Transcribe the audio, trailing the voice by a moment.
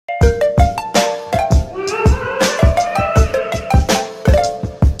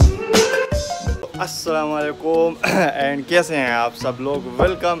अस्सलामुअलैकुम एंड कैसे हैं आप सब लोग।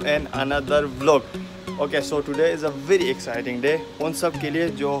 Welcome in another vlog. Okay, so today is a very exciting day उन सब के लिए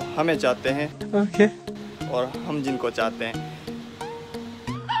जो हमें चाहते हैं और हम जिनको चाहते हैं।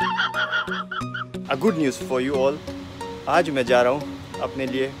 A good news for you all, आज मैं जा रहा हूँ अपने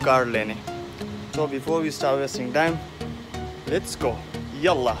लिए कार लेने। So before we start wasting time, let's go,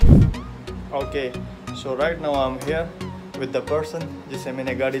 Yalla. Okay, so right now I am here with the person जिसे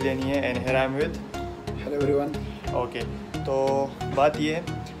मैंने गाड़ी लेनी है and here I am with hello everyone. Okay, तो बात ये है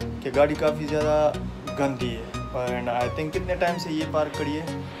कि गाड़ी काफ़ी ज़्यादा गंदी है एंड आई थिंक कितने टाइम से ये पार्क खड़ी है?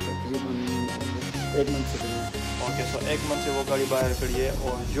 तकरीबन 1 मंथ से। ओके, सो 1 मंथ से वो गाड़ी बाहर खड़ी है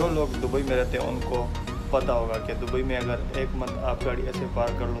और जो लोग दुबई में रहते हैं उनको पता होगा कि दुबई में अगर 1 मंथ आप गाड़ी ऐसे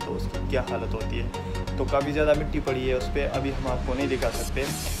पार्क कर लो तो उसकी क्या हालत होती है। तो काफ़ी ज़्यादा मिट्टी पड़ी है उस पर, अभी हम आपको नहीं दिखा सकते।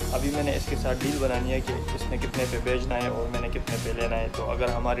 अभी मैंने इसके साथ डील बनानी है कि इसने कितने पे बेचना है और मैंने कितने पे लेना है। तो अगर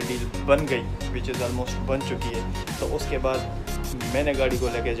हमारी डील बन गई, विच इज़ ऑलमोस्ट बन चुकी है, तो उसके बाद मैंने गाड़ी को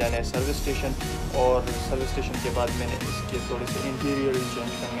लेके जाना है सर्विस स्टेशन और सर्विस स्टेशन के बाद मैंने इसके थोड़े से इंटीरियर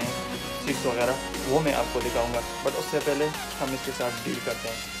चेंज करने हैं, सीट्स वगैरह, वो मैं आपको दिखाऊंगा। बट उससे पहले हम इसके साथ डील करते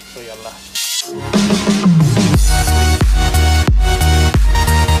हैं। तो यल्ला।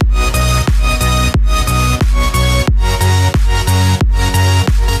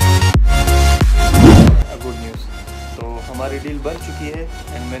 गुड न्यूज़, तो हमारी डील बन चुकी है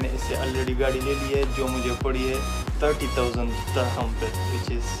एंड मैंने इससे ऑलरेडी गाड़ी ले ली है जो मुझे पड़ी है 30,000 दिरहम पे, विच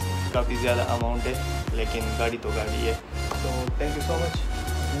इज़ काफ़ी ज़्यादा अमाउंट है, लेकिन गाड़ी तो गाड़ी है। तो thank you so much,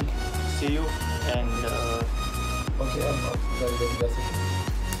 C you and okay, अब आप गाड़ी लेके जा सकते हैं।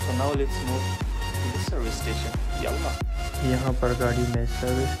 So now let's move to the service station. Yalla. यहाँ पर गाड़ी मैं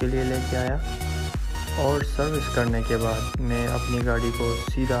सर्विस के लिए लेके आया और सर्विस करने के बाद मैं अपनी गाड़ी को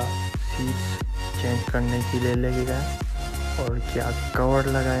सीधा सीट्स चेंज करने के लिए लेके गया और क्या कवर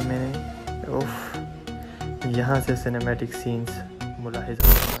लगाए मैंने। उफ, यहाँ से सिनेमैटिक सीन्स मुलाहिज़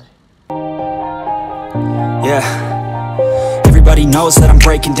होता है। Everybody knows that I'm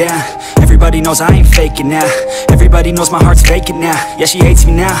breaking down. Everybody knows I ain't faking now. Everybody knows my heart's vacant now. Yeah, she hates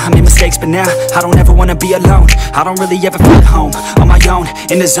me now, I made mistakes but now I don't ever wanna be alone. I don't really ever feel at home. On my own,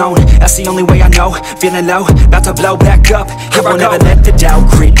 in the zone, that's the only way I know. Feeling low, about to blow back up. Here I never let the doubt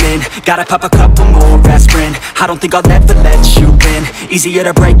creep in. Gotta pop a couple more aspirin. I don't think I'll ever let you in. Easier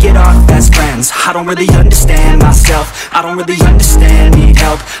to break it off best friends. I don't really understand myself. I don't really understand, need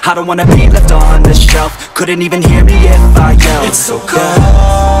help. I don't wanna be left on the shelf. Couldn't even hear me if I yelled. It's so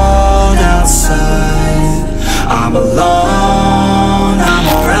cold outside, I'm alone, I'm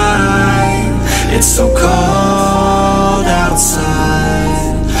alright. It's so cold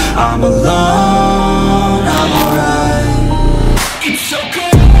outside, I'm alone, I'm alright. It's so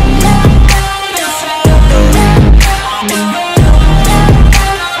cold outside, I'm alone,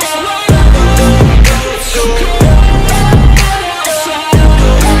 it's so cold outside.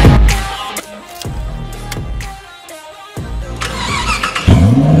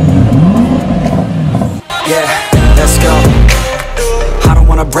 Yeah, let's go. I don't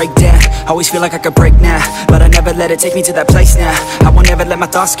wanna break down, always feel like I could break now, but I never let it take me to that place now. I won't ever let my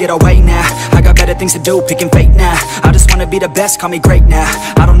thoughts get away now. I got better things to do, picking fate now. I just wanna be the best, call me great now.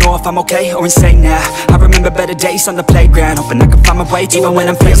 I don't know if I'm okay or insane now. I remember better days on the playground, hoping I can find my way even when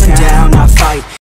I'm feeling down. I fight